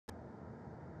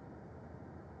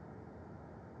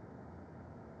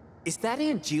Is that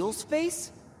Angeal's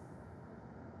face?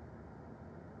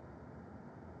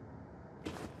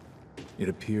 It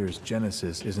appears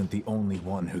Genesis isn't the only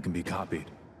one who can be copied.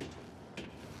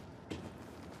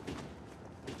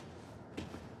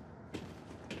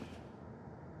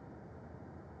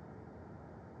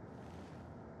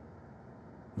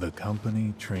 The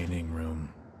company training room.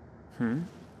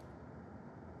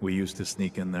 We used to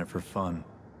sneak in there for fun,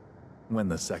 when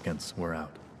the seconds were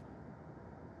out.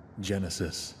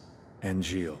 Genesis,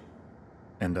 Angeal,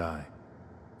 and I.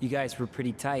 You guys were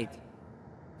pretty tight.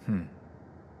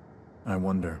 I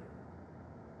wonder.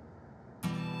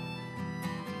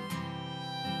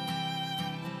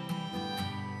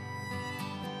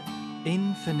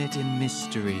 Infinite in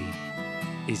mystery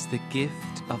is the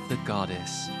gift of the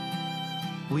goddess.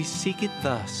 We seek it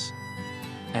thus,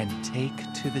 and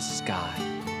take to the sky.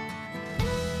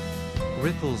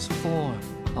 Ripples form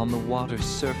on the water's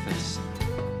surface.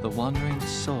 The wandering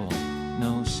soul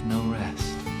knows no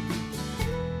rest.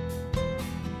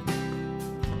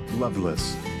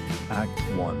 Loveless, Act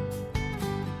 1.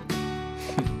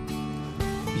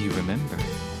 You remember.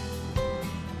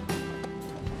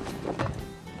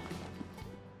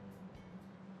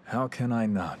 How can I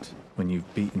not, when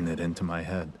you've beaten it into my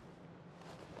head?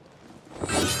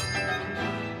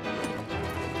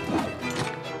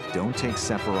 Don't take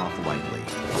Sephiroth lightly.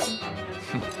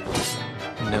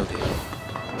 Noted.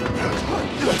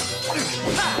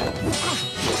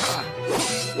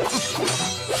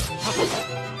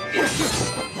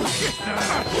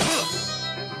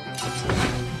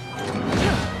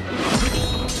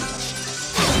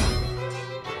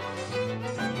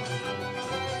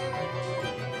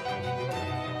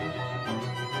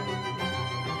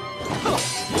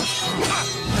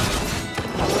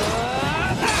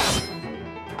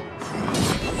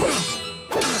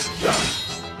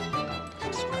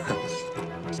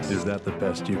 Is that the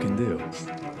best you can do?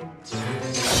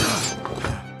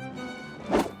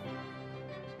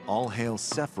 All hail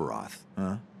Sephiroth,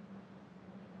 huh?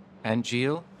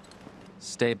 Angeal,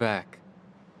 stay back.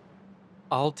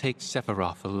 I'll take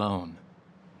Sephiroth alone.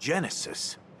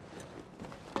 Genesis.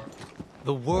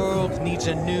 The world needs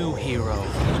a new hero.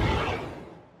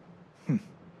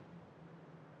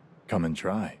 Come and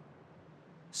try.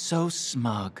 So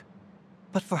smug.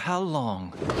 But for how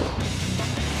long?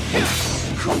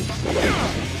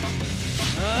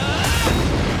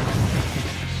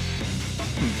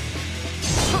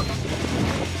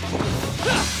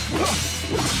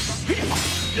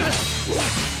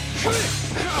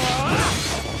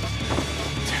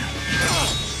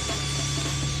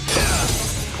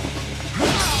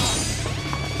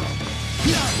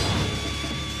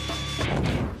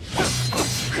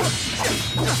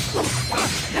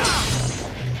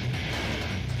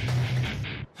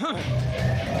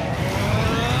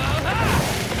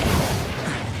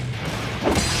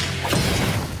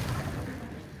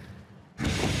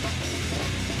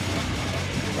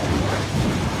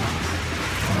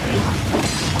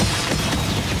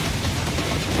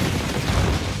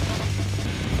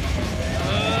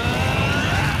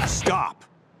 Stop!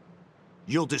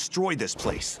 You'll destroy this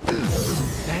place.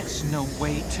 That's no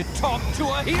way to talk to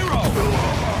a hero!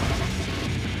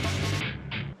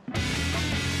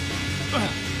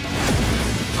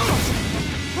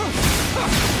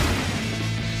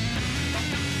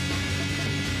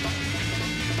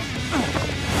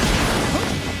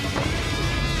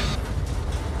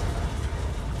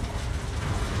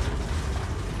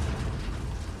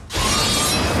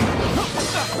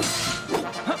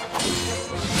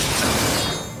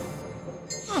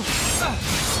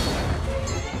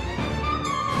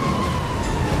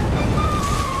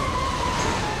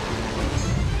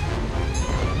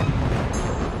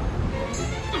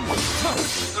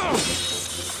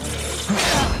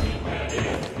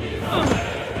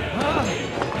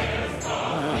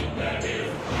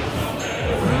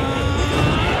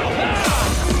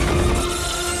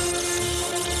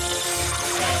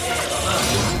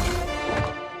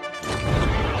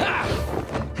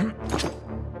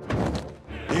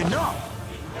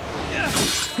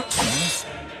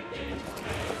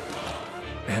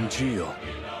 Angeal.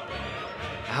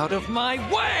 Out of my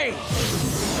way!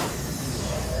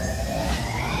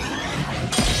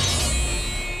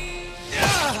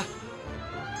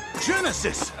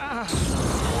 Genesis!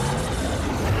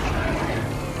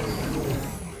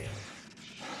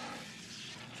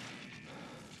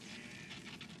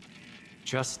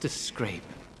 Just a scrape.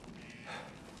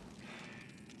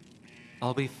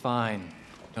 I'll be fine.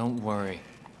 Don't worry.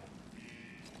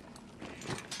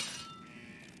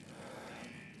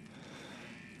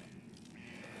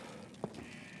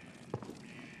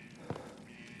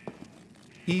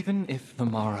 Even if the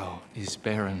morrow is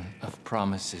barren of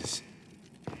promises,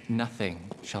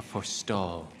 nothing shall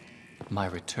forestall my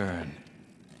return.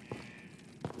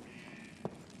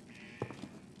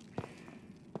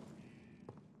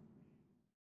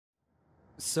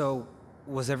 So,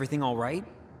 was everything all right?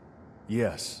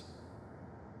 Yes.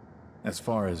 As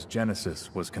far as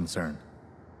Genesis was concerned.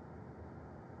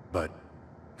 But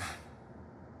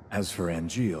as for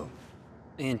Angeal,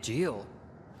 Angeal?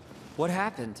 What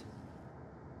happened?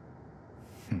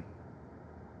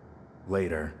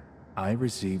 later, I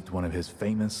received one of his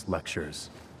famous lectures.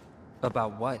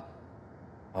 About what?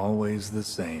 Always the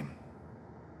same.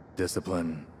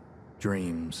 Discipline,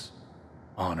 dreams,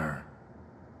 honor,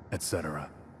 etc.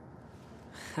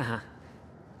 Haha.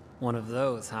 One of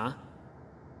those, huh?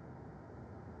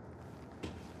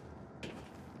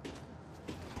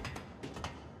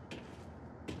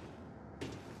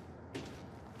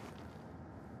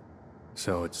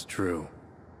 So it's true.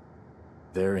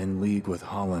 They're in league with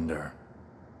Hollander.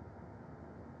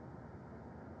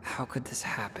 How could this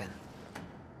happen?